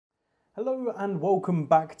Hello and welcome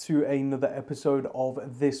back to another episode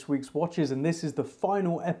of this week's watches, and this is the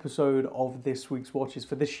final episode of this week's watches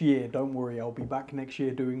for this year. Don't worry, I'll be back next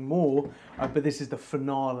year doing more, but this is the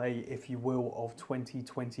finale, if you will, of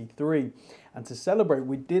 2023. And to celebrate,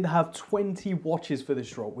 we did have 20 watches for this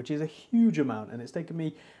drop, which is a huge amount, and it's taken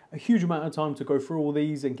me a huge amount of time to go through all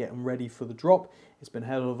these and get them ready for the drop. It's been a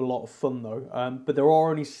hell of a lot of fun though, but there are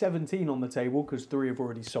only 17 on the table because 3 have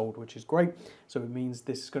already sold, which is great. So it means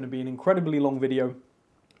this is going to be an incredibly long video.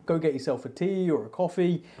 Go get yourself a tea or a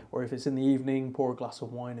coffee, or if it's in the evening, pour a glass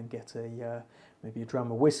of wine and get maybe a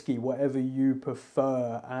dram of whiskey, whatever you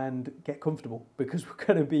prefer, and get comfortable because we're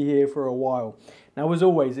going to be here for a while. Now, as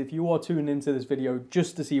always, if you are tuning into this video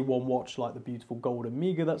just to see one watch like the beautiful gold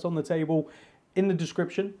Omega that's on the table, in the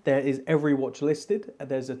description, there is every watch listed.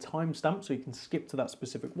 There's a timestamp so you can skip to that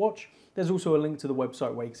specific watch. There's also a link to the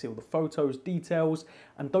website where you can see all the photos, details,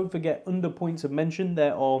 and don't forget, under points of mention,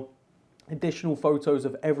 there are additional photos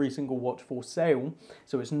of every single watch for sale.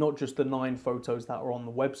 So it's not just the 9 photos that are on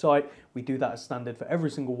the website. We do that as standard for every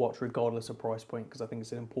single watch regardless of price point, because I think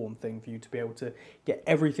it's an important thing for you to be able to get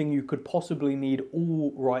everything you could possibly need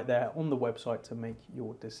all right there on the website to make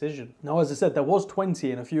your decision. Now, as I said, there was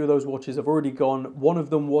 20 and a few of those watches have already gone. One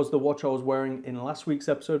of them was the watch I was wearing in last week's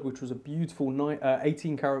episode, which was a beautiful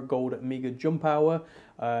 18 karat gold Omega Jump Hour.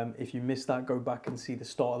 If you missed that, go back and see the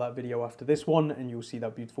start of that video after this one and you'll see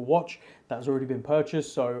that beautiful watch. That has already been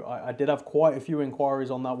purchased, so I did have quite a few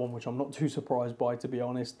inquiries on that one, which I'm not too surprised by, to be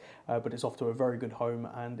honest, but it's off to a very good home,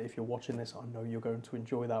 and if you're watching this, I know you're going to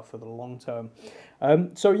enjoy that for the long term.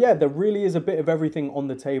 So yeah, there really is a bit of everything on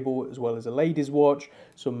the table, as well as a ladies watch,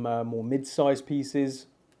 some more mid-sized pieces,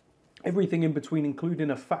 everything in between, including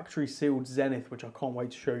a factory sealed Zenith, which I can't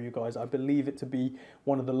wait to show you guys. I believe it to be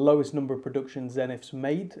one of the lowest number of production Zeniths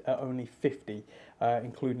made at only 50,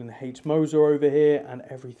 including the H.Moser over here and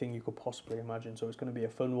everything you could possibly imagine. So it's going to be a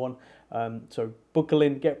fun one. So buckle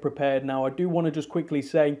in, get prepared. Now, I do want to just quickly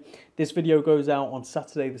say this video goes out on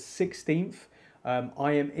Saturday the 16th.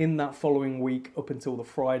 I am in that following week up until the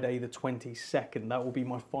Friday the 22nd. That will be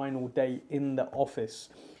my final day in the office.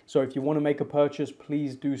 So if you want to make a purchase,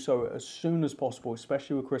 please do so as soon as possible,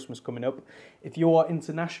 especially with Christmas coming up. If you are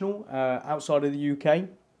international, outside of the UK,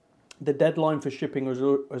 the deadline for shipping has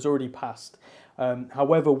already passed.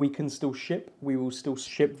 However, we can still ship. We will still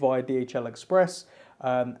ship via DHL Express.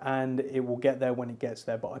 And it will get there when it gets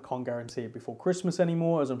there, but I can't guarantee it before Christmas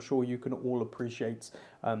anymore, as I'm sure you can all appreciate,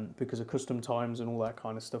 because of custom times and all that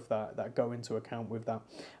kind of stuff that go into account with that.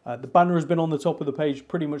 The banner has been on the top of the page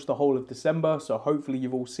pretty much the whole of December, so hopefully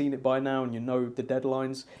you've all seen it by now and you know the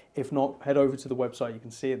deadlines. If not, head over to the website, you can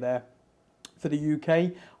see it there. For the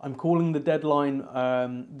UK, I'm calling the deadline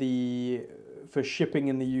for shipping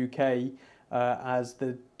in the UK as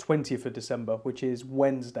the 20th of December, which is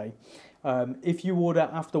Wednesday. If you order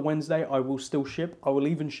after Wednesday, I will still ship. I will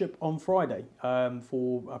even ship on Friday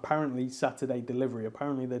for apparently Saturday delivery.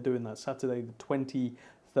 Apparently they're doing that Saturday the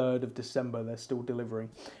 23rd of December. They're still delivering.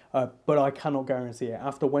 But I cannot guarantee it.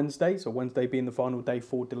 After Wednesday, so Wednesday being the final day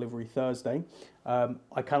for delivery Thursday,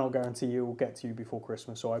 I cannot guarantee it will get to you before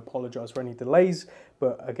Christmas. So I apologise for any delays.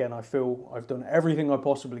 But again, I feel I've done everything I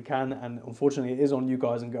possibly can. And unfortunately, it is on you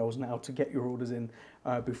guys and girls now to get your orders in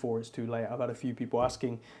before it's too late. I've had a few people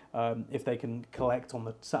asking if they can collect on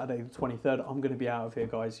the Saturday the 23rd. I'm going to be out of here,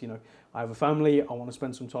 guys. You know, I have a family. I want to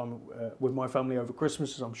spend some time with my family over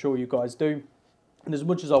Christmas, as I'm sure you guys do. And as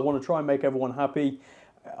much as I want to try and make everyone happy,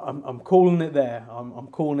 I'm calling it there. I'm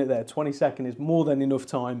calling it there. 22nd is more than enough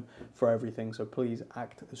time for everything, so please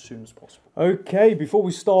act as soon as possible. Okay, before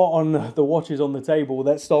we start on the watches on the table,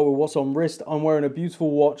 let's start with what's on wrist. I'm wearing a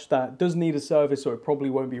beautiful watch that does need a service, so it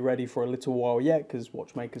probably won't be ready for a little while yet, because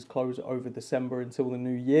watchmakers close over December until the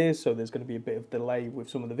new year, so there's going to be a bit of delay with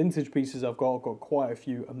some of the vintage pieces I've got. I've got quite a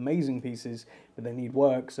few amazing pieces, but they need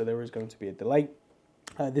work, so there is going to be a delay.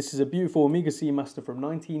 This is a beautiful Omega Speedmaster from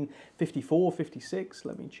 1954, 56,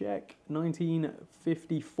 let me check,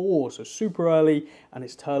 1954, so super early, and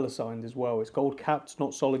it's Turler signed as well. It's gold capped,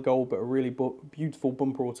 not solid gold, but a really beautiful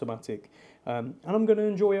bumper automatic. And I'm going to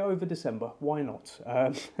enjoy it over December, why not?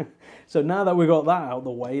 So now that we've got that out of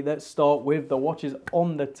the way, let's start with the watches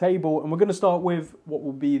on the table, and we're going to start with what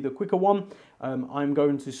will be the quicker one. I'm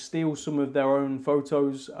going to steal some of their own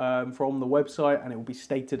photos from the website, and it will be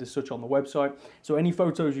stated as such on the website. So any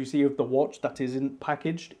photos you see of the watch that isn't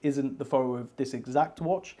packaged isn't the photo of this exact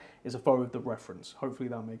watch, it's a photo of the reference. Hopefully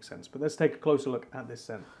that makes sense. But let's take a closer look at this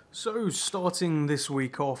then. So starting this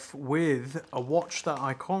week off with a watch that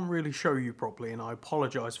I can't really show you properly, and I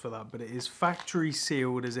apologise for that, but it is factory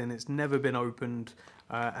sealed, as in it's never been opened.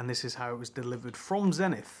 and this is how it was delivered from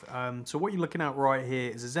Zenith. So what you're looking at right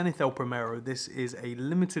here is a Zenith El Primero. This is a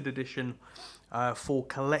limited edition for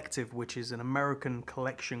Collective, which is an American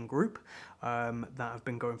collection group that have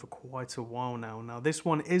been going for quite a while now. Now this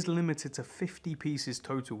one is limited to 50 pieces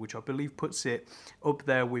total, which I believe puts it up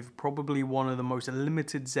there with probably one of the most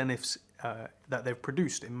limited Zeniths that they've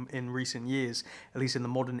produced in recent years, at least in the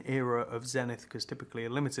modern era of Zenith, because typically a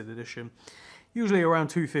limited edition, usually around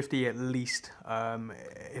 250 at least,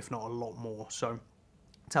 if not a lot more. So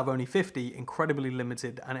to have only 50, incredibly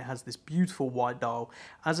limited, and it has this beautiful white dial.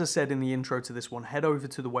 As I said in the intro to this one, head over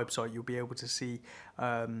to the website, you'll be able to see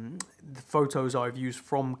the photos I've used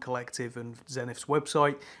from Collective and Zenith's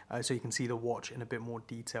website, so you can see the watch in a bit more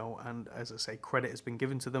detail, and as I say, credit has been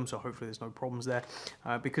given to them, so hopefully there's no problems there,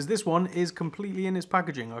 because this one is completely in its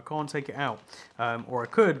packaging. I can't take it out, or I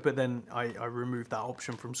could, but then I removed that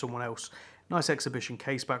option from someone else. Nice exhibition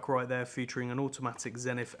case back right there, featuring an automatic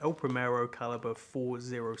Zenith El Primero caliber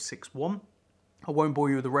 4061. I won't bore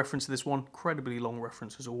you with the reference to this one, incredibly long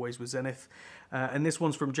reference as always with Zenith. And this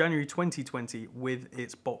one's from January 2020 with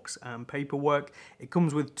its box and paperwork. It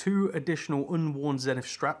comes with 2 additional unworn Zenith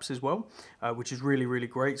straps as well, which is really, really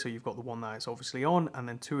great. So you've got the one that it's obviously on, and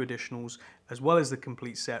then 2 additionals, as well as the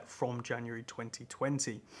complete set from January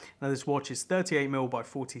 2020. Now this watch is 38mm by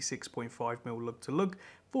 46.5mm lug to lug,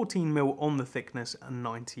 14mm on the thickness and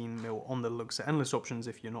 19mm on the lug. So endless options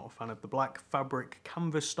if you're not a fan of the black fabric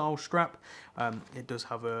canvas style strap. It does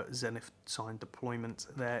have a Zenith sign deployment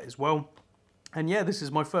there as well. And yeah, this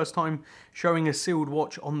is my first time showing a sealed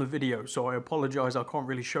watch on the video, so I apologise I can't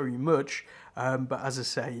really show you much, but as I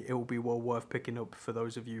say, it will be well worth picking up for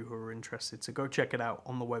those of you who are interested, so go check it out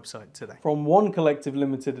on the website today. From one Collective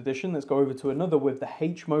limited edition, let's go over to another with the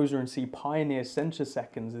H.Moser & C Pioneer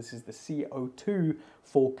Centuseconds. This is the CO2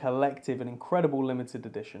 for Collective, an incredible limited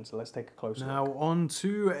edition, so let's take a closer look. Now on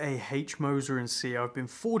to a H.Moser & C. I've been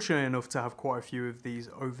fortunate enough to have quite a few of these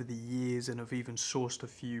over the years, and have even sourced a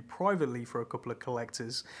few privately for a couple of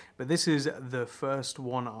collectors, but this is the first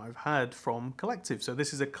one I've had from Collective. So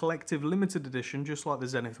this is a Collective limited edition, just like the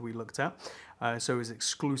Zenith we looked at, so it's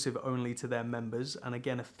exclusive only to their members, and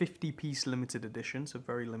again a 50-piece limited edition, so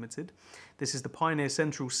very limited. This is the Pioneer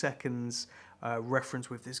Central Seconds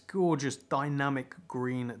reference with this gorgeous dynamic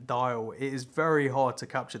green dial. It is very hard to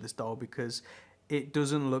capture this dial because it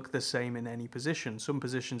doesn't look the same in any position. Some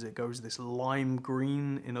positions it goes this lime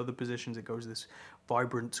green, in other positions it goes this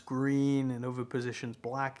vibrant green, in other positions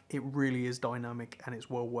black. It really is dynamic, and it's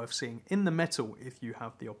well worth seeing in the metal if you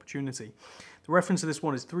have the opportunity. The reference to this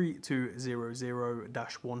one is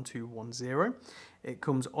 3200-1210. It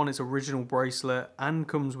comes on its original bracelet and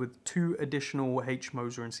comes with 2 additional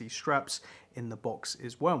H.Moser & C straps in the box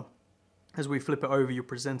as well. As we flip it over, you're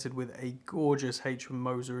presented with a gorgeous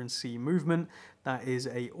H.Moser & C movement. That is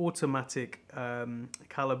a automatic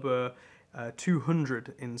caliber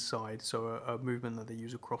 200 inside, so a movement that they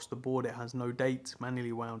use across the board. It has no date,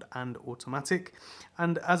 manually wound and automatic.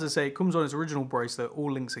 And as I say, it comes on its original bracelet, all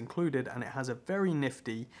links included, and it has a very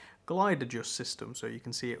nifty glide adjust system, so you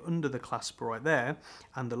can see it under the clasp right there,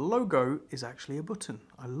 and the logo is actually a button.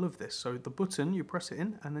 I love this. So the button, you press it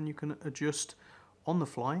in and then you can adjust on the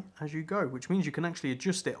fly as you go, which means you can actually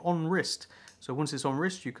adjust it on wrist. So once it's on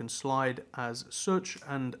wrist, you can slide as such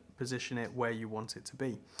and position it where you want it to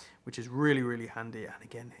be, which is really, really handy. And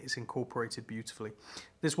again, it's incorporated beautifully.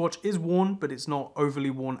 This watch is worn, but it's not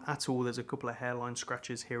overly worn at all. There's a couple of hairline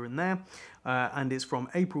scratches here and there, and it's from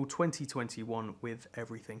April 2021 with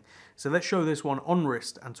everything. So let's show this one on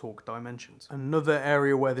wrist and talk dimensions. Another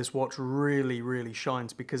area where this watch really, really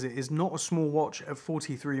shines, because it is not a small watch at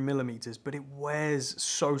 43mm, but it wears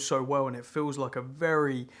so well, and it feels like a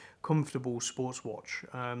very comfortable sports watch.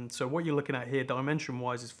 So what you're looking at here dimension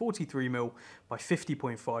wise is 43mm by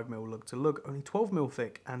 50.5mm lug to lug, only 12mm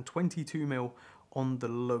thick and 22mm on the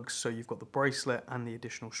lugs, so you've got the bracelet and the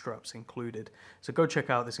additional straps included. So go check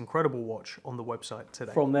out this incredible watch on the website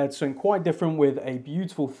today. From there, something quite different with a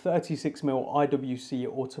beautiful 36mm IWC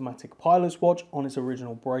automatic pilot's watch on its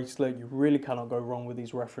original bracelet. You really cannot go wrong with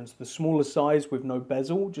these references. The smaller size with no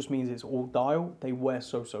bezel just means it's all dial. They wear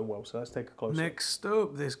so well, so let's take a closer look. Next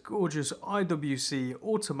up, this gorgeous IWC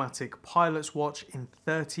automatic pilot's watch in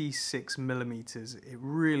 36mm. It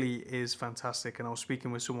really is fantastic, and I was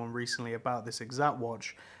speaking with someone recently about this exact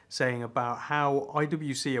watch, saying about how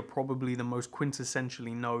IWC are probably the most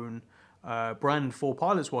quintessentially known brand for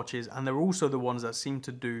pilot's watches, and they're also the ones that seem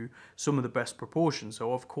to do some of the best proportions.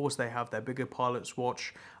 So of course they have their bigger pilot's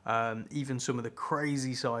watch, even some of the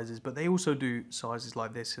crazy sizes, but they also do sizes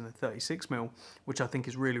like this in the 36mm, which I think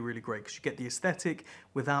is really, really great because you get the aesthetic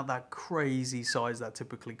without that crazy size that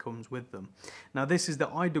typically comes with them. Now this is the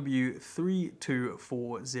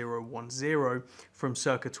IW324010 from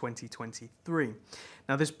circa 2023.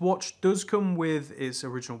 Now this watch does come with its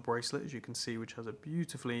original bracelet, as you can see, which has a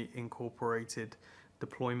beautifully incorporated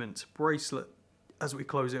deployment bracelet. As we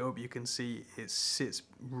close it up, you can see it sits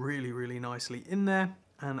really, really nicely in there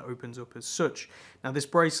and opens up as such. Now this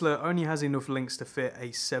bracelet only has enough links to fit a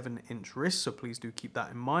 7-inch wrist, so please do keep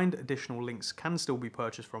that in mind. Additional links can still be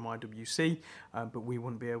purchased from IWC, but we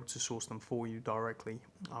wouldn't be able to source them for you directly,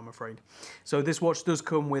 I'm afraid. So this watch does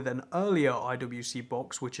come with an earlier IWC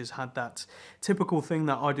box, which has had that typical thing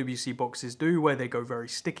that IWC boxes do, where they go very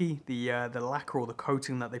sticky. The lacquer or the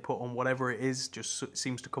coating that they put on whatever it is just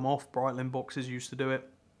seems to come off. Breitling boxes used to do it,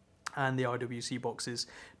 and the IWC boxes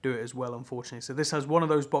do it as well, unfortunately. So this has one of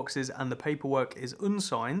those boxes, and the paperwork is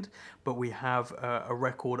unsigned, but we have a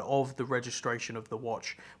record of the registration of the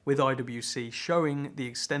watch with IWC showing the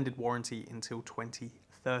extended warranty until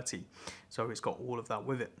 2030. So it's got all of that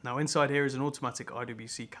with it. Now inside here is an automatic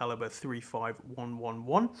IWC caliber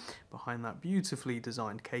 35111 behind that beautifully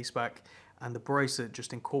designed case back, and the bracelet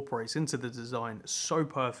just incorporates into the design so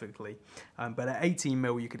perfectly. But at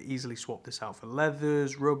 18mm, you could easily swap this out for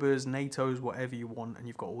leathers, rubbers, NATOs, whatever you want, and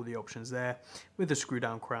you've got all the options there with a screw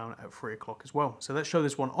down crown at 3 o'clock as well. So let's show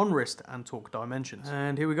this one on wrist and talk dimensions.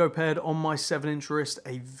 And here we go, paired on my 7-inch wrist,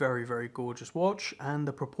 a very, very gorgeous watch, and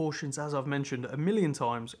the proportions, as I've mentioned a million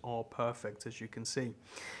times, are perfect, as you can see.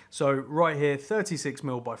 So right here,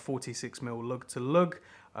 36mm by 46mm lug to lug,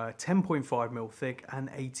 10.5mm thick and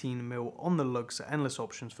 18mm on the lug, so endless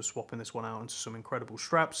options for swapping this one out into some incredible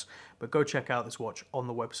straps. But go check out this watch on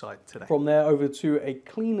the website today. From there over to a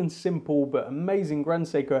clean and simple but amazing Grand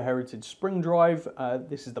Seiko Heritage spring drive.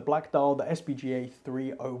 This is the black dial, the SPGA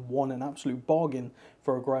 301, an absolute bargain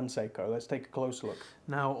for a Grand Seiko. Let's take a closer look.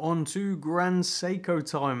 Now on to Grand Seiko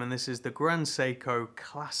time, and this is the Grand Seiko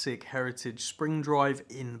Classic Heritage Spring Drive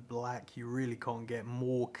in black. You really can't get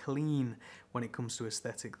more clean when it comes to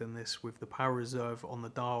aesthetic than this, with the power reserve on the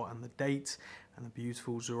dial and the date, and the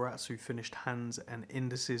beautiful Zaratsu finished hands and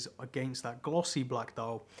indices against that glossy black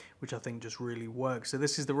dial, which I think just really works. So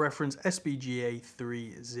this is the reference SPGA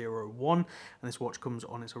 301, and this watch comes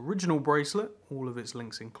on its original bracelet, all of its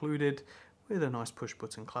links included, with a nice push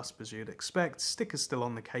button clasp as you'd expect. Stickers still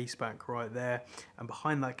on the case back right there, and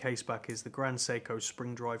behind that case back is the Grand Seiko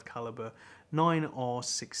spring drive caliber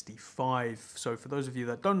 9R65. So for those of you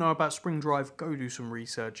that don't know about spring drive, go do some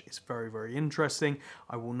research. It's very, very interesting.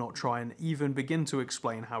 I will not try and even begin to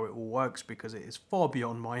explain how it all works, because it is far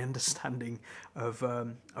beyond my understanding of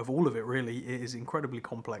all of it, really. It is incredibly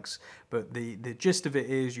complex, but the gist of it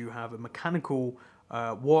is you have a mechanical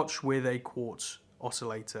watch with a quartz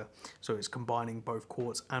oscillator, so it's combining both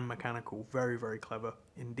quartz and mechanical. Very, very clever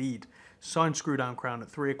indeed. Signed screw down crown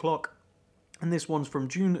at 3 o'clock, and this one's from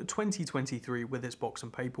June 2023 with its box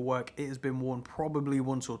and paperwork. It has been worn probably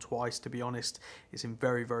once or twice, to be honest. It's in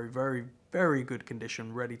very, very, very, very good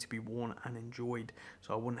condition, ready to be worn and enjoyed.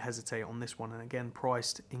 So I wouldn't hesitate on this one, and again,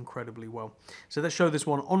 priced incredibly well. So let's show this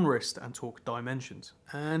one on wrist and talk dimensions.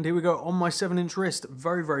 And here we go on my 7-inch wrist.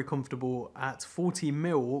 Very, very comfortable at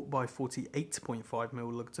 40mm by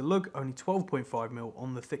 48.5mm lug to lug, only 12.5mm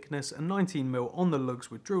on the thickness and 19mm on the lugs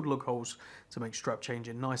with drilled lug holes to make strap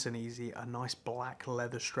changing nice and easy. A nice black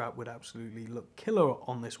leather strap would absolutely look killer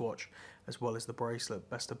on this watch, as well as the bracelet.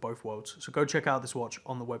 Best of both worlds. So go check out this watch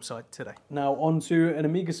on the website today. Now on to an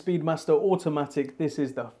Omega Speedmaster automatic. This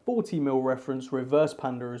is the 40mm reference reverse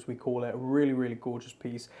panda, as we call it. A really, really gorgeous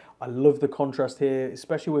piece. I love the contrast here,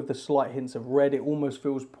 especially with the slight hints of red. It almost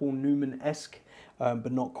feels Paul Newman-esque,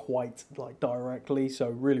 but not quite like directly. So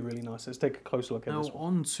really, really nice. Let's take a closer look at this one. Now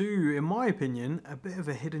on to, in my opinion, a bit of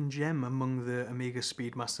a hidden gem among the Omega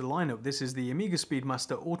Speedmaster lineup. This is the Omega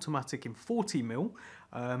Speedmaster automatic in 40mm.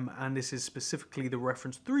 And this is specifically the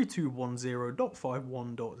reference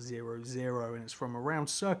 3210.51.00, and it's from around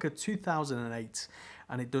circa 2008,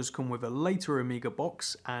 and it does come with a later Omega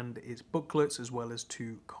box and its booklets, as well as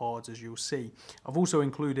 2 cards, as you'll see. I've also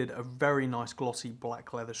included a very nice glossy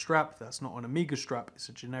black leather strap. That's not an Omega strap, it's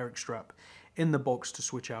a generic strap in the box to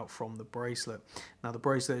switch out from the bracelet. Now the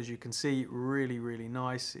bracelet, as you can see, really, really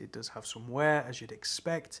nice. It does have some wear, as you'd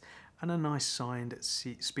expect, and a nice signed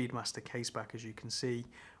Speedmaster case back, as you can see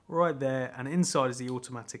right there, and inside is the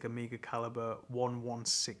automatic Omega caliber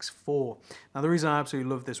 1164. Now the reason I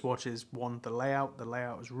absolutely love this watch is, one, the layout. The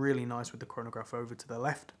layout is really nice with the chronograph over to the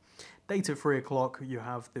left. date at 3 o'clock, you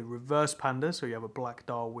have the reverse panda, so you have a black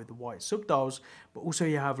dial with white subdials, but also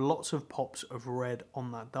you have lots of pops of red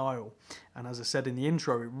on that dial. And as I said in the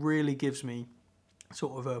intro, it really gives me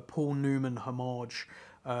sort of a Paul Newman homage,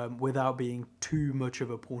 without being too much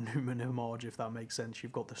of a Paul Newman homage, if that makes sense.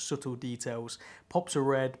 You've got the subtle details, pops of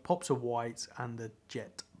red, pops of white, and the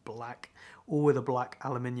jet black, all with a black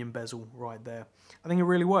aluminium bezel right there. I think it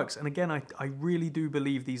really works. And again, I really do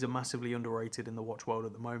believe these are massively underrated in the watch world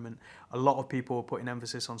at the moment. A lot of people are putting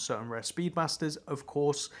emphasis on certain rare Speedmasters, of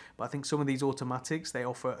course, but I think some of these automatics, they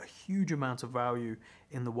offer a huge amount of value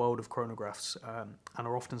in the world of chronographs, and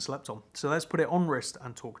are often slept on. So let's put it on wrist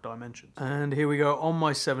and talk dimensions. And here we go on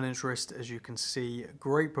my 7-inch wrist. As you can see,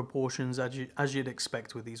 great proportions as you'd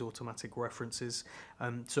expect with these automatic references.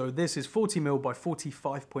 So this is 40mm by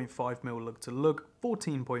 45.5mm lug to lug,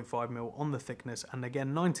 14.5mm on the thickness, and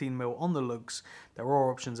again 19mm on the lugs. There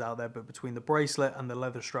are options out there, but between the bracelet and the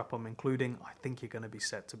leather strap I'm including, I think you're going to be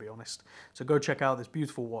set, to be honest. So go check out this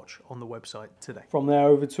beautiful watch on the website today. From there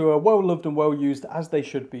over to a well-loved and well-used, as they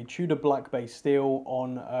should be, Tudor black base steel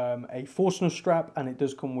on a Forstner strap, and it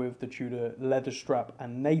does come with the Tudor leather strap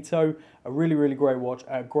and NATO. A really, really great watch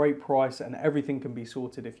at a great price, and everything can be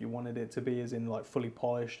sorted if you wanted it to be, as in like fully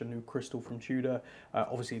polished, a new crystal from Tudor.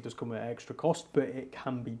 Obviously it does come at extra cost, but it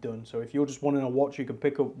can be done. So if you're just wanting a watch you can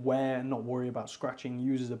pick up, wear, not worry about scratching,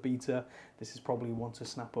 use as a beater, this is probably one to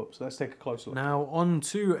snap up. So let's take a closer look. Now on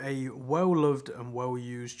to a well-loved and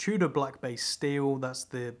well-used Tudor black base steel. That's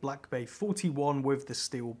the Black Bay 41 with the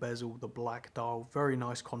steel bezel, the black dial. Very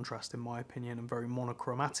nice contrast in my opinion, and very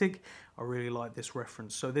monochromatic. I really like this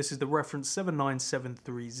reference. So this is the reference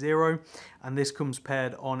 79730, and this comes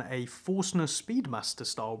paired on a Forstner Speedmaster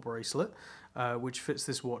style bracelet, which fits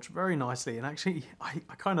this watch very nicely. And actually, I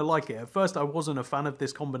kind of like it. At first, I wasn't a fan of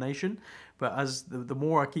this combination, but as the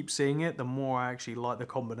more I keep seeing it, the more I actually like the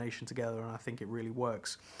combination together, and I think it really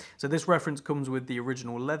works. So this reference comes with the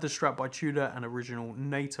original leather strap by Tudor and original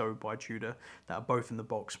NATO by Tudor that are both in the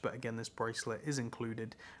box. But again, this bracelet is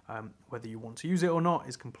included. Whether you want to use it or not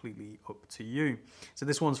is completely up to you. So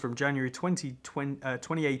this one's from January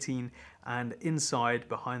 2018, and inside,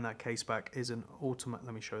 behind that case back, is an automatic.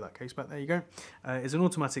 Let me show that case back. There you go. Is an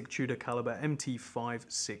automatic Tudor caliber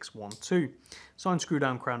MT5612. Signed screw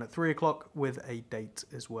down crown at 3 o'clock with a date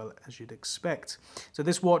as well, as you'd expect. So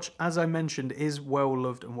this watch, as I mentioned, is well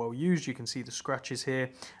loved and well used. You can see the scratches here.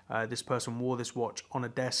 This person wore this watch on a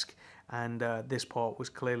desk, and this part was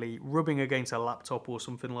clearly rubbing against a laptop or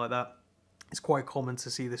something like that. It's quite common to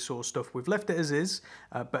see this sort of stuff. We've left it as is,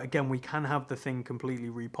 but again, we can have the thing completely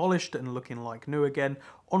repolished and looking like new again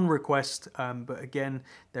on request. But again,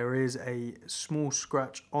 there is a small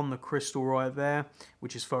scratch on the crystal right there,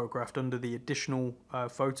 which is photographed under the additional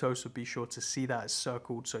photo, so be sure to see that. It's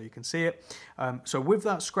circled so you can see it. So with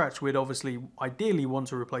that scratch, we'd obviously ideally want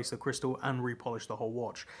to replace the crystal and repolish the whole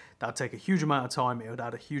watch. That'd take a huge amount of time. It would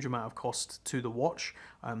add a huge amount of cost to the watch.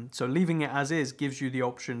 So leaving it as is gives you the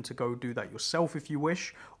option to go do that yourself if you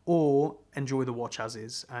wish, or enjoy the watch as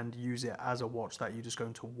is and use it as a watch that you're just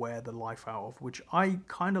going to wear the life out of, which I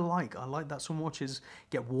kind of like. I like that some watches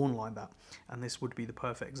get worn like that, and this would be the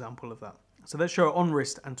perfect example of that. So let's show it on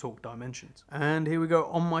wrist and talk dimensions. And here we go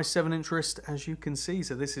on my 7-inch wrist, as you can see.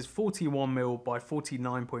 So this is 41mm by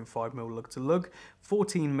 49.5mm lug to lug,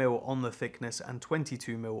 14mm on the thickness and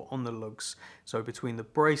 22mm on the lugs. So between the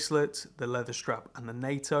bracelet, the leather strap and the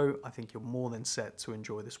NATO, I think you're more than set to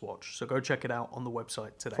enjoy this watch. So go check it out on the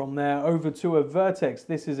website today. From there over to a Vertex.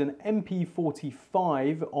 This is an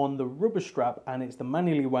MP45 on the rubber strap, and it's the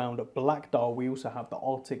manually wound black dial. We also have the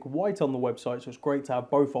Arctic white on the website, so it's great to have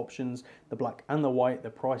both options. The black and the white, they're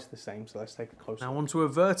priced the same, so let's take a closer look. Now onto a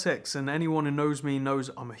Vertex, and anyone who knows me knows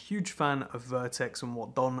I'm a huge fan of Vertex and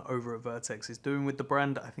what Don over at Vertex is doing with the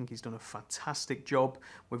brand. I think he's done a fantastic job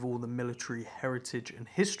with all the military heritage and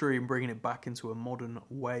history and bringing it back into a modern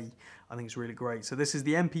way. I think it's really great. So this is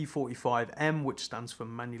the MP45M, which stands for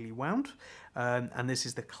manually wound, and this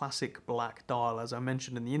is the classic black dial. As I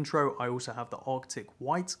mentioned in the intro, I also have the Arctic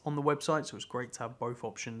white on the website, so it's great to have both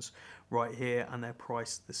options right here, and they're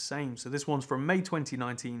priced the same. So this one's from May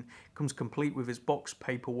 2019, comes complete with its box,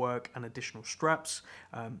 paperwork and additional straps.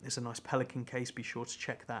 It's a nice Pelican case, be sure to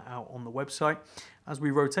check that out on the website. As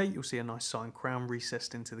we rotate, you'll see a nice signed crown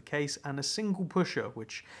recessed into the case, and a single pusher,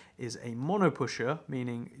 which is a mono pusher,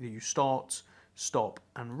 meaning that you start, stop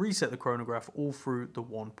and reset the chronograph all through the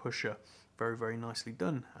one pusher. Very, very nicely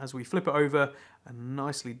done. As we flip it over, a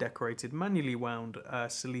nicely decorated manually wound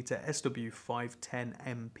Sellita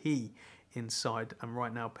SW510MP inside, and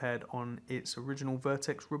right now paired on its original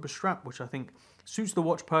Vertex rubber strap, which I think suits the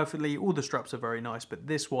watch perfectly. All the straps are very nice, but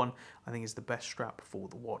this one I think is the best strap for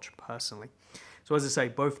the watch personally. So as I say,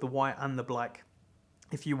 both the white and the black.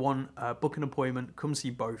 If you want, book an appointment, come see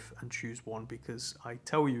both and choose one, because I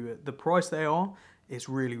tell you, at the price they are, it's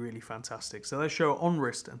really, really fantastic. So let's show it on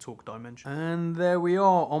wrist and talk dimension. And there we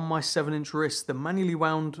are on my 7-inch wrist, the manually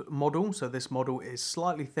wound model. So this model is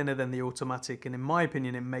slightly thinner than the automatic, and in my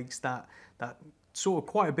opinion, it makes that sort of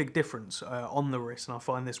quite a big difference on the wrist, and I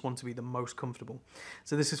find this one to be the most comfortable.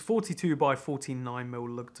 So this is 42 by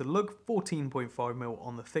 14.9mm lug to lug, 14.5mm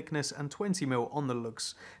on the thickness, and 20mm on the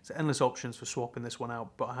lugs. So endless options for swapping this one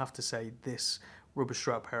out, but I have to say this rubber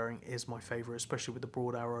strap pairing is my favorite, especially with the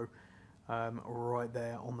broad arrow right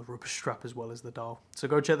there on the rubber strap as well as the dial. So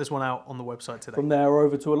go check this one out on the website today. From there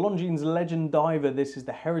over to a Longines Legend Diver. This is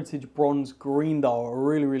the Heritage Bronze Green Dial, a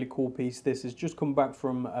really, really cool piece. This has just come back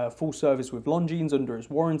from full service with Longines under its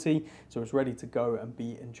warranty, so it's ready to go and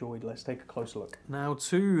be enjoyed. Let's take a closer look. Now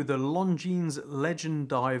to the Longines Legend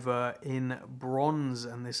Diver in bronze,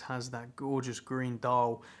 and this has that gorgeous green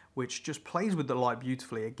dial which just plays with the light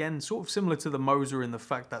beautifully. Again, sort of similar to the Moser in the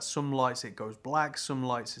fact that some lights it goes black, some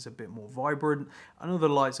lights it's a bit more vibrant, and other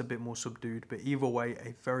lights a bit more subdued, but either way,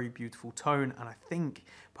 a very beautiful tone. And I think,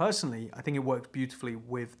 personally, I think it works beautifully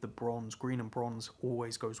with the bronze. Green and bronze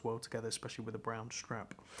always goes well together, especially with a brown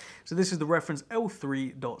strap. So this is the reference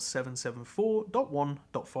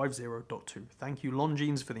L3.774.1.50.2. Thank you,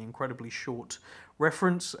 Longines, for the incredibly short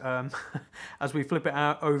reference. As we flip it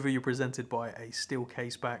out over, you're presented by a steel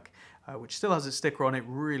case back, which still has a sticker on it,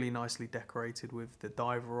 really nicely decorated with the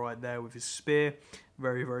diver right there with his spear.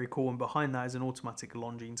 Very, very cool. And behind that is an automatic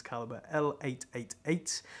Longines caliber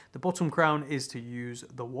L888. The bottom crown is to use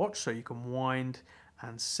the watch, so you can wind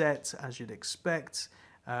and set as you'd expect.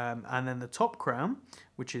 And then the top crown,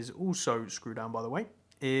 which is also screw down by the way,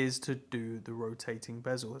 is to do the rotating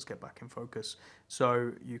bezel. Let's get back in focus.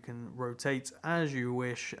 So you can rotate as you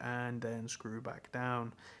wish and then screw back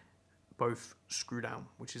down. Both screw down,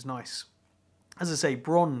 which is nice. As I say,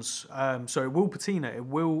 bronze, so it will patina, it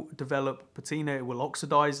will develop patina, it will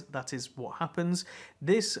oxidize, that is what happens.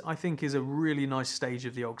 This, I think, is a really nice stage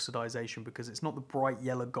of the oxidization because it's not the bright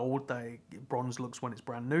yellow gold that bronze looks when it's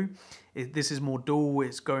brand new. This is more dull,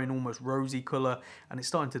 it's going almost rosy color, and it's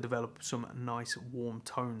starting to develop some nice warm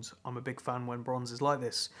tones. I'm a big fan when bronze is like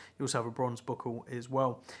this. You also have a bronze buckle as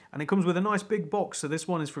well. And it comes with a nice big box, so this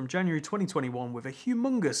one is from January 2021 with a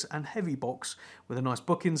humongous and heavy box with a nice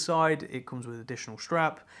book inside. It comes with additional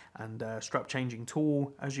strap and strap changing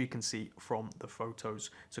tool, as you can see from the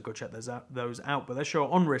photos, so go check those out. But let's show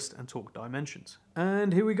it on wrist and talk dimensions.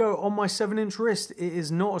 And here we go on my 7-inch wrist. It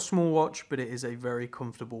is not a small watch, but it is a very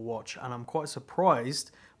comfortable watch, and I'm quite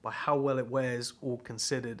surprised by how well it wears all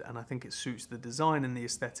considered, and I think it suits the design and the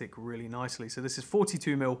aesthetic really nicely. So this is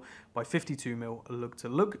 42mm by 52mm lug to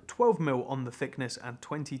lug, 12mm on the thickness and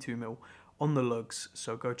 22mm on the lugs,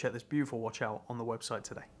 so go check this beautiful watch out on the website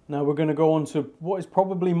today. Now we're going to go on to what is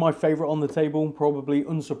probably my favorite on the table, probably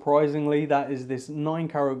unsurprisingly. That is this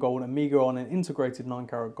 9-carat gold Omega on an integrated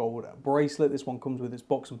 9-carat gold bracelet. This one comes with its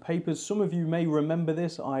box and papers. Some of you may remember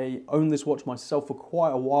this. I owned this watch myself for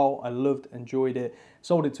quite a while. I enjoyed it.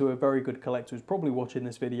 Sold it to a very good collector who's probably watching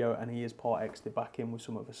this video, and he is part X'd it back in with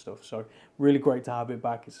some of his stuff. So really great to have it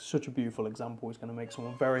back. It's such a beautiful example. It's going to make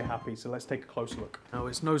someone very happy. So let's take a closer look. Now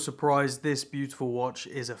it's no surprise this beautiful watch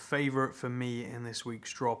is a favorite for me in this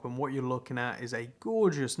week's drop. And what you're looking at is a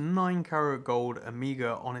gorgeous 9-carat gold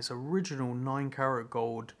Omega on its original 9-carat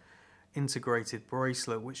gold integrated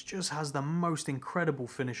bracelet, which just has the most incredible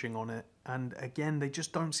finishing on it. And again, they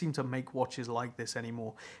just don't seem to make watches like this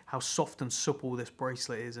anymore. How soft and supple this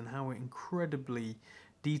bracelet is, and how incredibly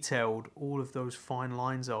detailed all of those fine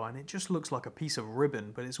lines are. And it just looks like a piece of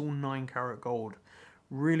ribbon, but it's all 9-carat gold.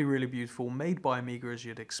 Really, really beautiful, made by Omega as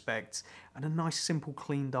you'd expect, and a nice, simple,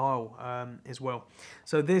 clean dial as well.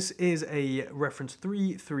 So this is a reference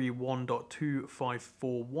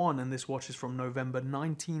 331.2541, and this watch is from November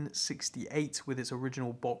 1968 with its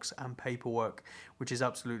original box and paperwork, which is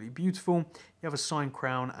absolutely beautiful. You have a signed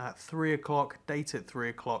crown at 3 o'clock, date at 3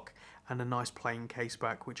 o'clock, and a nice plain case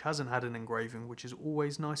back, which hasn't had an engraving, which is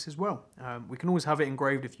always nice as well. We can always have it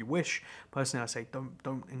engraved if you wish. Personally, I say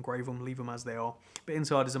don't engrave them, leave them as they are. But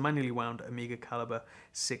inside is a manually wound Omega caliber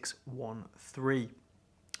 613.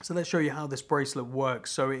 So let's show you how this bracelet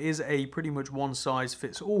works. So it is a pretty much one size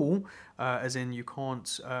fits all, as in you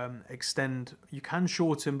can't extend, you can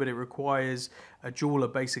shorten, but it requires a jeweler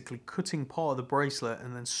basically cutting part of the bracelet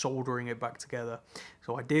and then soldering it back together.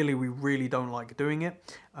 So ideally we really don't like doing it,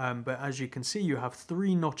 but as you can see you have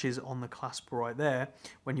 3 notches on the clasp right there.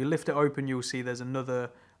 When you lift it open you'll see there's another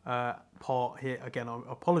part here. Again, I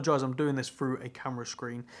apologize, I'm doing this through a camera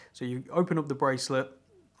screen. So you open up the bracelet,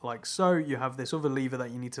 like so. You have this other lever that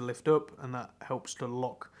you need to lift up, and that helps to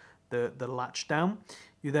lock the latch down.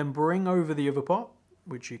 You then bring over the other part,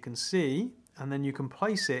 which you can see, and then you can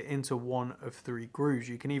place it into one of 3 grooves.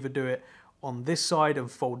 You can either do it on this side and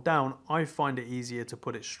fold down. I find it easier to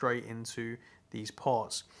put it straight into these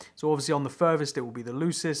parts. So obviously on the furthest it will be the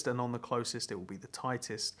loosest, and on the closest it will be the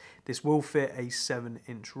tightest. This will fit a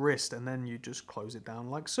 7-inch wrist, and then you just close it down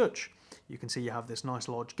like such. You can see you have this nice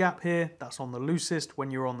large gap here. That's on the loosest.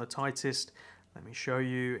 When you're on the tightest, let me show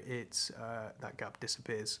you, it's that gap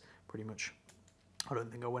disappears pretty much. I don't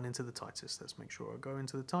think I went into the tightest. Let's make sure I go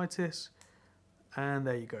into the tightest. And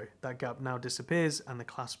there you go. That gap now disappears and the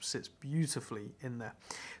clasp sits beautifully in there.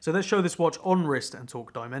 So let's show this watch on wrist and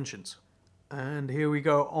talk dimensions. And here we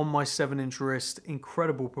go on my 7-inch wrist.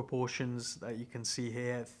 Incredible proportions that you can see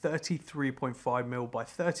here. 33.5mm by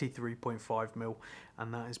 33.5mm,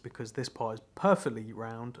 and that is because this part is perfectly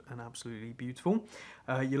round and absolutely beautiful.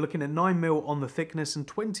 You're looking at 9mm on the thickness and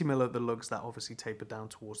 20mm at the lugs. That obviously taper down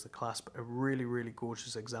towards the clasp. A really, really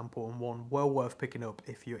gorgeous example, and one well worth picking up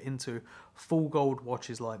if you're into full gold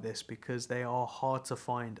watches like this, because they are hard to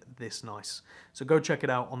find this nice. So go check it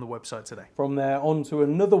out on the website today. From there on to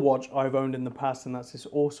another watch I've owned in the past, and that's this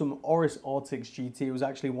awesome Oris Arctic GT. It was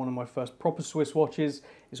actually one of my first proper Swiss watches.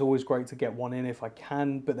 It's always great to get one in if I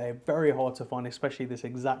can, but they're very hard to find, especially this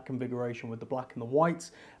exact configuration with the black and the white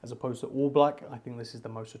as opposed to all black. I think this is the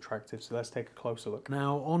most attractive, so let's take a closer look.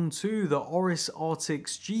 Now on to the Oris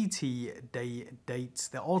Arctic's GT date.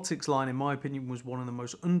 The Arctic's line, in my opinion, was one of the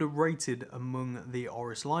most underrated among the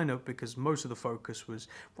Oris lineup, because most of the focus was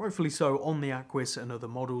rightfully so on the Aquis and other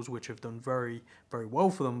models which have done very, very well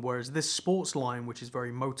for them, whereas this sports line, which is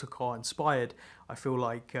very motor car inspired, I feel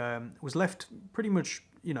like was left pretty much,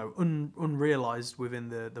 you know, unrealized within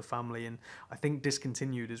the family, and I think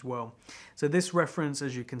discontinued as well. So this reference,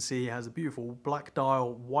 as you can see, has a beautiful black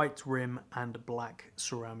dial, white rim and black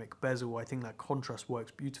ceramic bezel. I think that contrast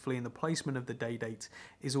works beautifully, and the placement of the day date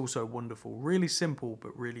is also wonderful. Really simple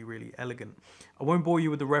but really, really elegant. I won't bore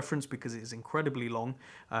you with the reference because it is incredibly long,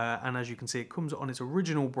 and as you can see it comes on its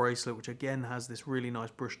original bracelet, which again has this really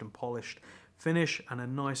nice brushed and polished finish and a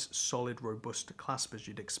nice solid robust clasp as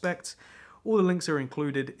you'd expect. All the links are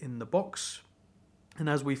included in the box, and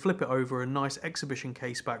as we flip it over, a nice exhibition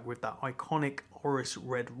case back with that iconic Oris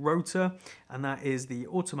red rotor, and that is the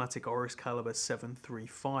automatic Oris caliber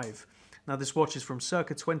 735. Now this watch is from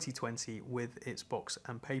circa 2020 with its box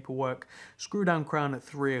and paperwork. Screw down crown at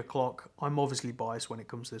 3 o'clock. I'm obviously biased when it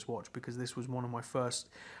comes to this watch because this was one of my first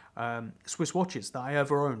Swiss watches that I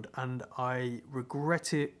ever owned, and I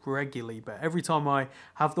regret it regularly, but every time I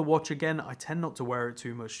have the watch again I tend not to wear it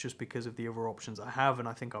too much just because of the other options I have, and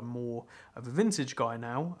I think I'm more of a vintage guy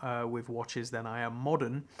now with watches than I am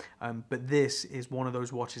modern, but this is one of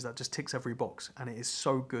those watches that just ticks every box, and it is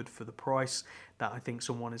so good for the price that I think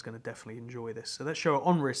someone is going to definitely enjoy this. So let's show it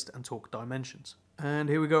on wrist and talk dimensions. And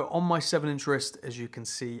here we go on my 7-inch wrist. As you can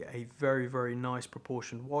see, a very, very nice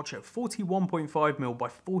proportioned watch at 41.5mm by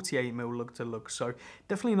 48mm lug to lug. So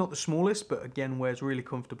definitely not the smallest, but again wears really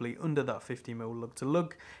comfortably under that 50mm lug to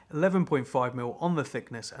lug. 11.5mm on the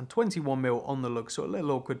thickness and 21mm on the lug. So a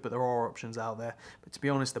little awkward, but there are options out there. But to be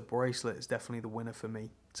honest, the bracelet is definitely the winner for me.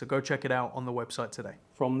 So go check it out on the website today.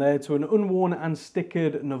 From there to an unworn and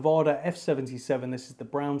stickered Nevada F77. This is the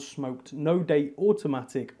brown smoked no date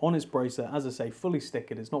automatic on its bracelet. As I say, fully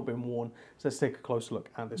stickered. It's not been worn. So let's take a closer look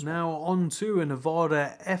at this. Now on to a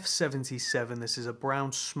Nevada F77. This is a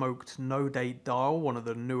brown smoked no date dial, one of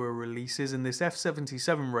the newer releases. And this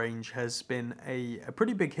F77 range has been a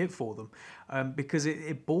pretty big hit for them because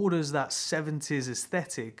it borders that 70s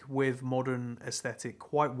aesthetic with modern aesthetic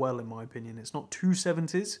quite well, in my opinion. It's not too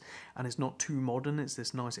 70s and it's not too modern. It's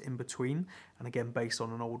this nice in between, and again based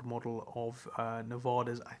on an old model of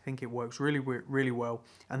Nevada's. I think it works really, really well,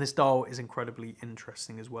 and this dial is incredibly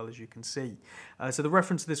interesting as well, as you can see. So the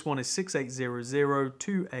reference to this one is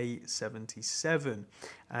 6800-2A77.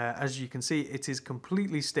 As you can see, it is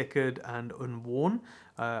completely stickered and unworn.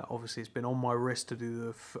 Obviously it's been on my wrist to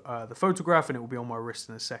do the photograph, and it will be on my wrist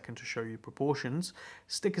in a second to show you proportions.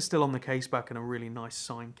 Sticker still on the case back, and a really nice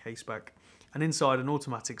signed case back. and inside an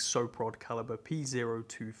automatic Soprod caliber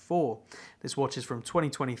P024. This watch is from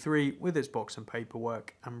 2023 with its box and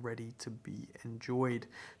paperwork and ready to be enjoyed.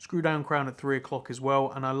 Screw down crown at 3 o'clock as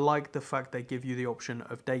well, and I like the fact they give you the option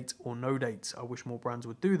of date or no date. I wish more brands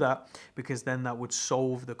would do that, because then that would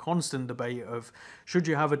solve the constant debate of should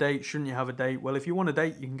you have a date, shouldn't you have a date? Well, if you want a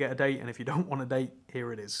date, you can get a date, and if you don't want a date,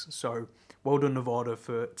 here it is. So well done, Nevada,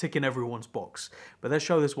 for ticking everyone's box. But let's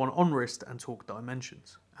show this one on wrist and talk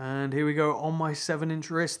dimensions. And here we go on my 7-inch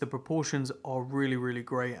wrist. The proportions are really, really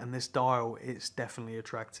great, and this dial is definitely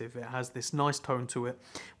attractive. It has this nice tone to it,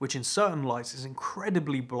 which in certain lights is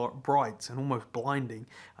incredibly bright and almost blinding,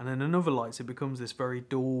 and in other lights it becomes this very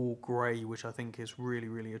dull grey, which I think is really,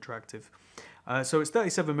 really attractive. So it's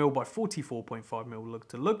 37mm by 44.5mm lug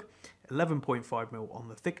to lug, 11.5mm on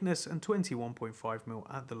the thickness, and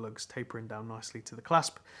 21.5mm at the lugs, tapering down nicely to the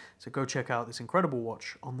clasp. So go check out this incredible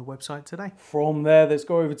watch on the website today. From there, let's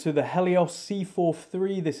go over to the Helios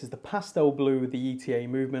C43. This is the pastel blue with the ETA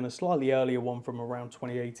movement, a slightly earlier one from around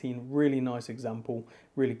 2018. Really nice example,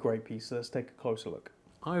 really great piece. So let's take a closer look.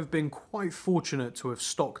 I've been quite fortunate to have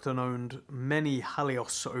stocked and owned many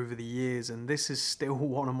Helios over the years, and this is still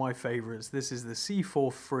one of my favourites. This is the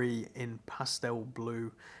C43 in pastel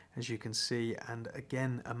blue, as you can see, and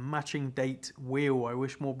again, a matching date wheel. I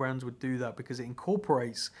wish more brands would do that, because it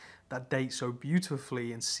incorporates that date so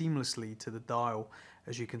beautifully and seamlessly to the dial.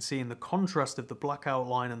 As you can see, in the contrast of the black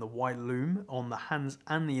outline and the white lume on the hands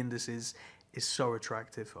and the indices is so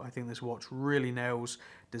attractive. I think this watch really nails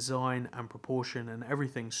design and proportion and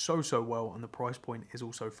everything so well, and the price point is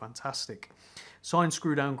also fantastic. Signed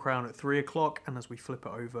screw down crown at 3 o'clock, and as we flip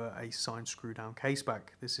it over, a signed screw down case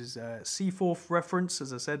back. This is a C4 reference,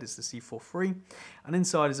 as I said, it's the C43, and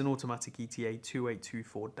inside is an automatic ETA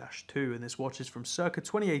 2824-2, and this watch is from circa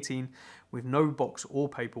 2018 with no box or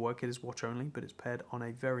paperwork. It is watch only, but it's paired on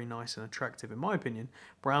a very nice and attractive, in my opinion,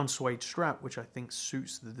 brown suede strap, which I think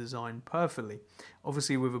suits the design perfectly.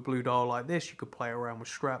 Obviously, with a blue dial like this, you could play around with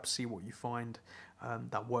straps, see what you find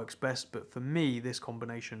that works best, but for me, this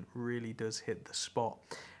combination really does hit the spot.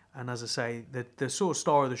 And as I say, the sort of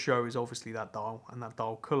star of the show is obviously that dial and that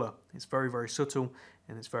dial colour. It's very subtle,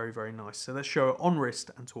 and it's very nice. So let's show it on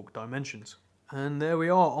wrist and talk dimensions. And there we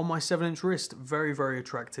are on my 7-inch wrist. Very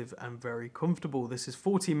attractive and very comfortable. This is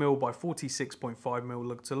 40mm by 46.5mm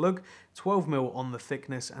lug to lug, 12mm on the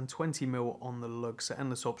thickness, and 20mm on the lug. So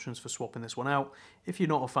endless options for swapping this one out if you're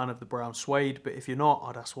not a fan of the brown suede, but if you're not,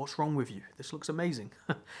 I'd ask what's wrong with you. This looks amazing.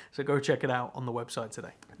 So go check it out on the website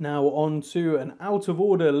today. Now on to an out of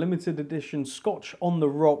order limited edition Scotch on the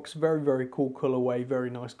rocks. Very cool colorway, very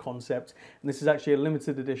nice concept. And this is actually a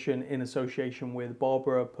limited edition in association with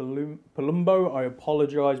Barbara Palumbo. I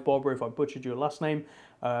apologise, Barbara, if I butchered your last name.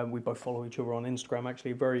 We both follow each other on Instagram.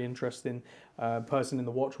 Actually, a very interesting person in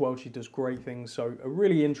the watch world. She does great things. So a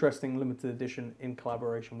really interesting limited edition in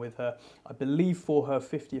collaboration with her, I believe for her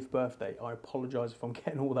 50th birthday. I apologise if I'm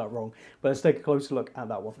getting all that wrong, but let's take a closer look at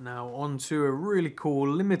that one. Now on to a really cool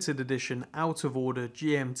limited edition out of order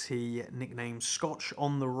GMT nicknamed Scotch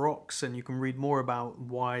on the Rocks, and you can read more about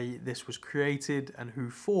why this was created and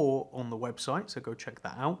who for on the website, so go check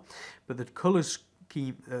that out. But the colours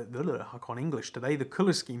scheme, I can't English today. The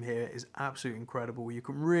colour scheme here is absolutely incredible. You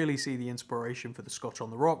can really see the inspiration for the Scotch on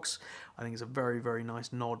the Rocks. I think it's a very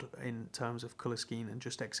nice nod in terms of colour scheme and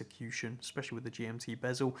just execution, especially with the GMT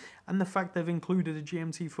bezel, and the fact they've included a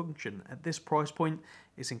GMT function. At this price point,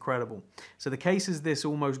 it's incredible. So the case is this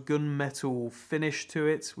almost gunmetal finish to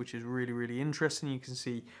it, which is really interesting. You can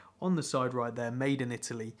see on the side right there, made in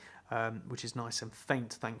Italy, which is nice and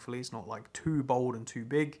faint, thankfully. It's not like too bold and too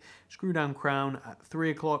big. Screw down crown at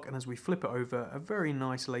 3 o'clock, and as we flip it over, a very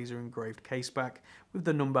nice laser engraved case back with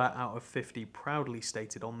the number out of 50 proudly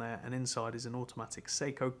stated on there, and inside is an automatic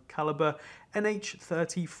Seiko caliber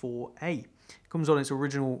NH34A. Comes on its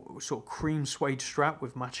original sort of cream suede strap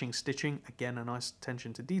with matching stitching, again a nice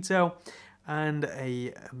attention to detail, and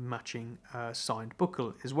a matching signed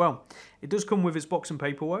buckle as well. It does come with its box and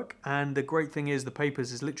paperwork, and the great thing is the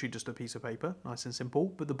papers is literally just a piece of paper, nice and simple,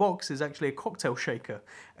 but the box is actually a cocktail shaker.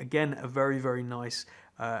 Again, a very nice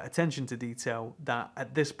attention to detail that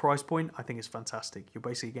at this price point I think is fantastic. You're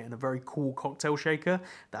basically getting a very cool cocktail shaker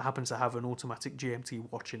that happens to have an automatic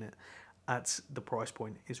GMT watch in it. At the price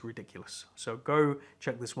point is ridiculous. So go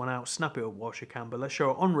check this one out, snap it up whilst you can, but let's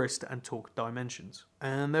show it on wrist and talk dimensions.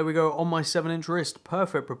 And there we go on my 7-inch wrist,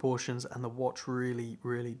 perfect proportions, and the watch really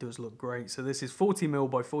does look great. So this is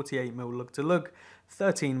 40mm by 48mm lug to lug,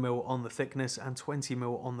 13mm on the thickness, and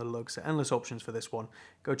 20mm on the lug. So endless options for this one.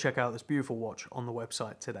 Go check out this beautiful watch on the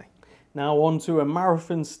website today. Now on to a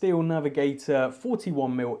Marathon Steel Navigator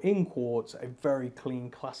 41mm in quartz, a very clean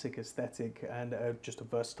classic aesthetic and just a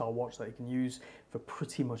versatile watch that you can use for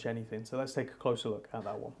pretty much anything. So let's take a closer look at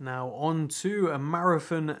that one. Now on to a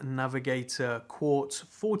Marathon Navigator quartz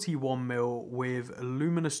 41mm with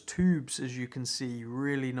luminous tubes, as you can see,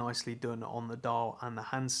 really nicely done on the dial and the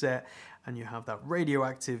handset. And you have that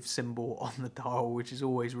radioactive symbol on the dial, which is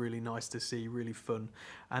always really nice to see, really fun.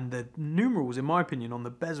 And the numerals, in my opinion, on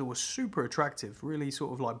the bezel were super attractive, really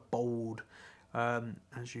sort of like bold.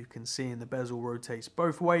 As you can see, in the bezel rotates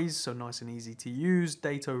both ways, so nice and easy to use.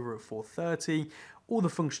 Date over at 4:30. All the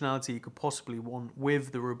functionality you could possibly want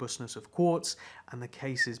with the robustness of quartz, and the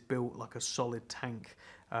case is built like a solid tank.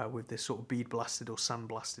 With this sort of bead blasted or sand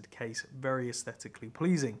blasted case, very aesthetically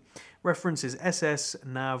pleasing. Reference is SS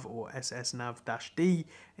Nav or SS Nav-D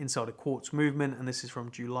inside a quartz movement, and this is from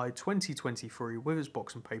July 2023 with its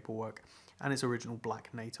box and paperwork and its original black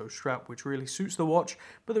NATO strap, which really suits the watch,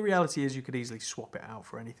 but the reality is you could easily swap it out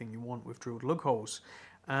for anything you want with drilled lug holes.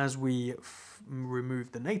 As we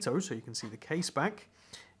remove the NATO, so you can see the case back,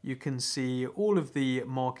 you can see all of the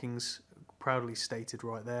markings proudly stated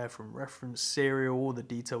right there, from reference, serial, all the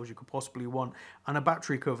details you could possibly want, and a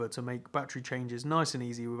battery cover to make battery changes nice and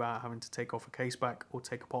easy without having to take off a case back or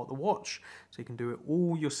take apart the watch. So you can do it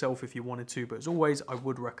all yourself if you wanted to, but as always, I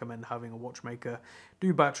would recommend having a watchmaker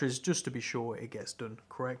do batteries just to be sure it gets done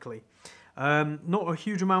correctly. Not a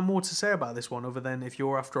huge amount more to say about this one, other than if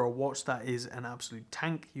you're after a watch that is an absolute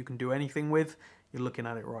tank you can do anything with, you're looking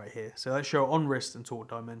at it right here. So let's show on wrist and talk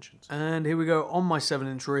dimensions. And here we go on my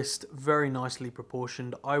 7-inch wrist, very nicely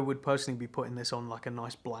proportioned. I would personally be putting this on like a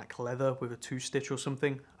nice black leather with a 2-stitch or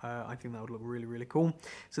something. I think that would look really, really cool.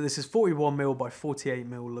 So this is 41mm by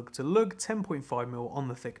 48mm lug to lug, 10.5mm on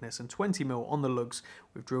the thickness and 20mm on the lugs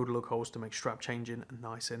with drilled lug holes to make strap changing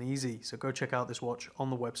nice and easy. So go check out this watch on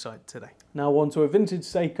the website today. Now on to a vintage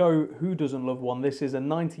Seiko. Who doesn't love one? This is a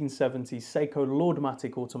 1970 Seiko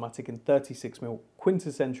Lordmatic automatic in 36mm.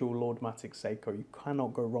 Quintessential Lordmatic Seiko. You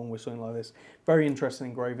cannot go wrong with something like this. Very interesting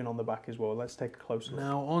engraving on the back as well. Let's take a closer look.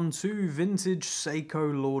 Now on to vintage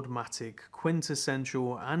Seiko Lordmatic,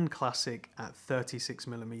 quintessential and classic at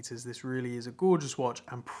 36mm. This really is a gorgeous watch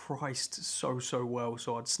and priced so well.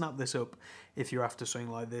 So I'd snap this up if you're after something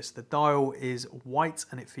like this. The dial is white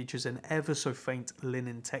and it features an ever so faint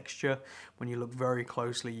linen texture. When you look very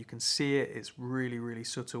closely, you can see it. It's really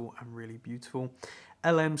subtle and really beautiful.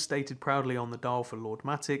 LM stated proudly on the dial for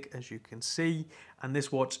Lordmatic, as you can see, and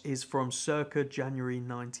this watch is from circa January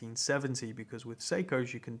 1970, because with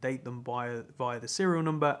Seikos you can date them via the serial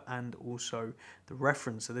number and also the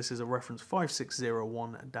reference. So this is a reference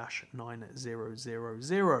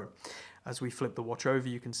 5601-9000. As we flip the watch over,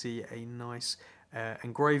 you can see a nice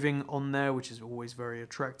engraving on there, which is always very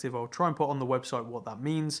attractive. I'll try and put on the website what that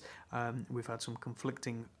means. We've had some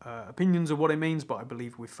conflicting opinions of what it means, but I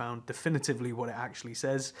believe we've found definitively what it actually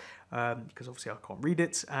says, because obviously I can't read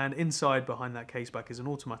it. And inside, behind that case back, is an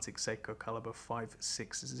automatic Seiko caliber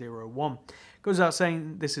 5601. Goes out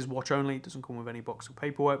saying this is watch only. It doesn't come with any box or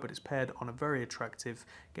paperwork, but it's paired on a very attractive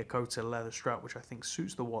Gekota leather strap, which I think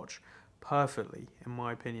suits the watch perfectly, in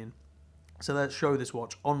my opinion. So let's show this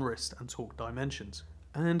watch on wrist and talk dimensions.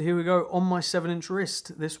 And here we go on my 7-inch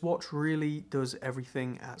wrist. This watch really does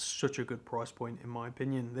everything at such a good price point, in my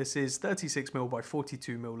opinion. This is 36mm by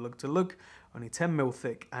 42mm lug to lug, only 10mm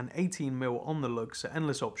thick and 18mm on the lug, so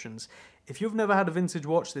endless options. If you've never had a vintage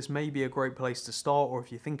watch, this may be a great place to start, or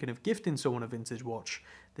if you're thinking of gifting someone a vintage watch,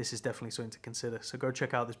 this is definitely something to consider. So go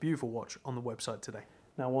check out this beautiful watch on the website today.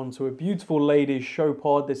 Now on to a beautiful ladies show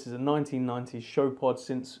pod. This is a 1990s show pod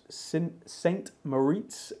since St.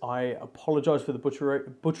 Moritz. I apologise for the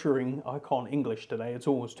butchering. I can't English today at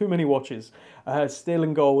all. It's too many watches. Steel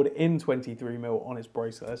and gold in 23mm on its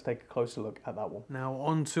bracelet. Let's take a closer look at that one. Now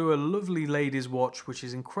on to a lovely ladies watch, which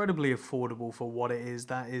is incredibly affordable for what it is.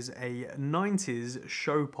 That is a 90s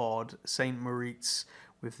show pod St. Moritz,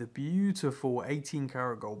 with the beautiful 18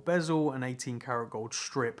 karat gold bezel and 18 karat gold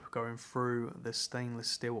strip going through the stainless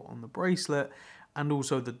steel on the bracelet, and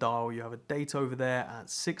also the dial. You have a date over there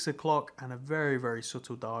at 6 o'clock and a very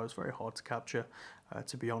subtle dial. It's very hard to capture.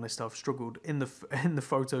 To be honest, I've struggled in the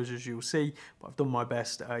photos, as you'll see, but I've done my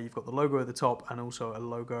best. You've got the logo at the top and also a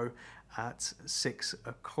logo at 6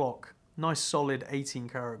 o'clock. Nice solid 18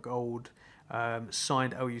 karat gold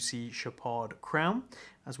signed LUC Chapard crown.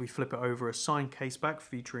 As we flip it over, a signed case back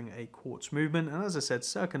featuring a quartz movement, and as I said,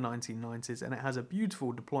 circa 1990s, and it has a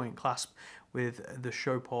beautiful deploying clasp with the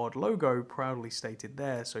Chopard logo proudly stated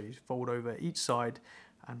there. So you fold over each side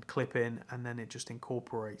and clip in, and then it just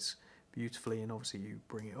incorporates beautifully, and obviously you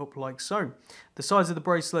bring it up like so. The size of the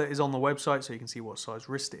bracelet is on the website, so you can see what size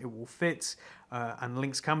wrist it will fit, and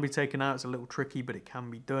links can be taken out. It's a little tricky, but it can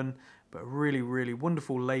be done. But a really, really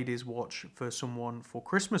wonderful ladies watch for someone for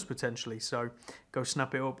Christmas potentially. So go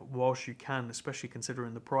snap it up whilst you can, especially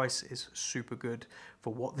considering the price is super good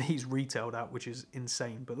for what these retailed at, which is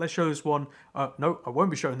insane. But let's show this one. No, I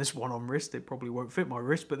won't be showing this one on wrist. It probably won't fit my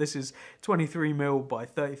wrist, but this is 23mm by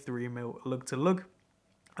 33mm lug to lug.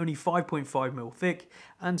 Only 5.5mm thick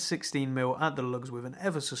and 16mm at the lugs with an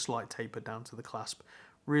ever so slight taper down to the clasp.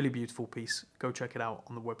 Really beautiful piece. Go check it out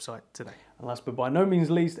on the website today. And last but by no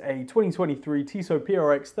means least, a 2023 Tissot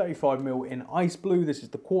PRX 35mm in ice blue. This is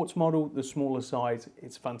the quartz model, the smaller size.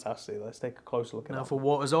 It's fantastic. Let's take a closer look at it. Now, for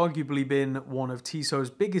what has arguably been one of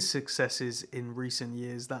Tissot's biggest successes in recent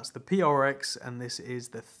years, that's the PRX, and this is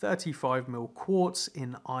the 35mm quartz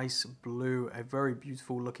in ice blue. A very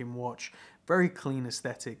beautiful looking watch. Very clean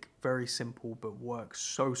aesthetic, very simple, but works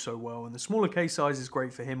so well. And the smaller case size is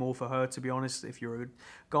great for him or for her, to be honest. If you're a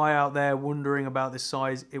guy out there wondering about this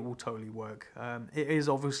size, it will totally work. It is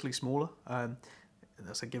obviously smaller.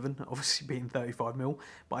 That's a given, obviously being 35mm,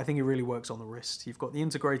 but I think it really works on the wrist. You've got the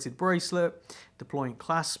integrated bracelet, deploying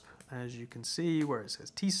clasp, as you can see, where it says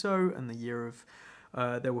Tissot and the year of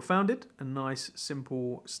they were founded. A nice,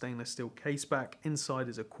 simple stainless steel case back. Inside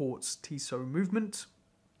is a quartz Tissot movement,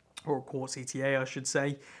 or a quartz ETA, I should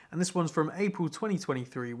say. And this one's from April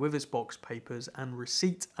 2023 with its box papers and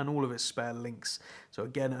receipt and all of its spare links. So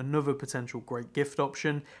again, another potential great gift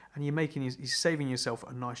option, and you're saving yourself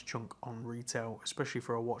a nice chunk on retail, especially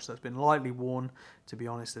for a watch that's been lightly worn. To be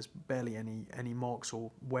honest, there's barely any marks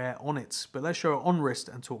or wear on it. But let's show it on wrist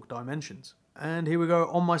and talk dimensions. And here we go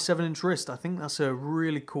on my 7-inch wrist. I think that's a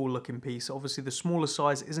really cool looking piece. Obviously the smaller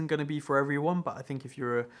size isn't going to be for everyone, but I think if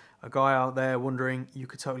you're a guy out there wondering, you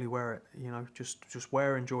could totally wear it. You know, just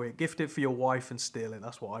wear, enjoy it, gift it for your wife and steal it.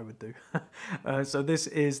 That's what I would do. So this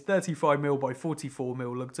is 35mm by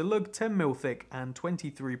 44mm lug to lug, 10mm thick and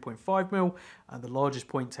 23.5mm, and the largest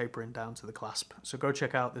point tapering down to the clasp. So go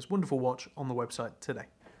check out this wonderful watch on the website today.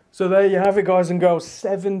 So there you have it, guys and girls,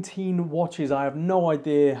 17 watches. I have no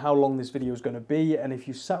idea how long this video is going to be, and if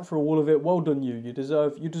you sat through all of it, well done you. You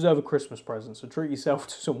deserve a Christmas present, so treat yourself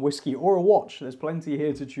to some whiskey or a watch. There's plenty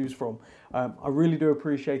here to choose from. I really do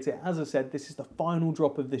appreciate it. As I said, this is the final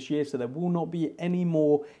drop of this year, so there will not be any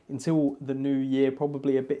more until the new year,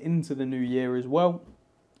 probably a bit into the new year as well.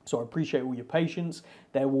 So I appreciate all your patience.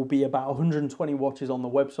 There will be about 120 watches on the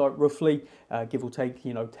website, roughly, give or take,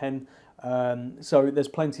 10. So there's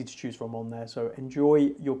plenty to choose from on there. So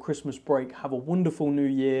enjoy your Christmas break. Have a wonderful new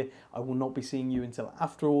year. I will not be seeing you until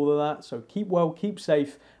after all of that. So keep well, keep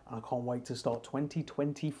safe. And I can't wait to start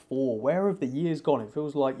 2024. Where have the years gone? It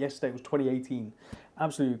feels like yesterday was 2018.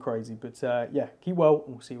 Absolutely crazy. But yeah, keep well,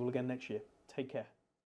 and we'll see you all again next year. Take care.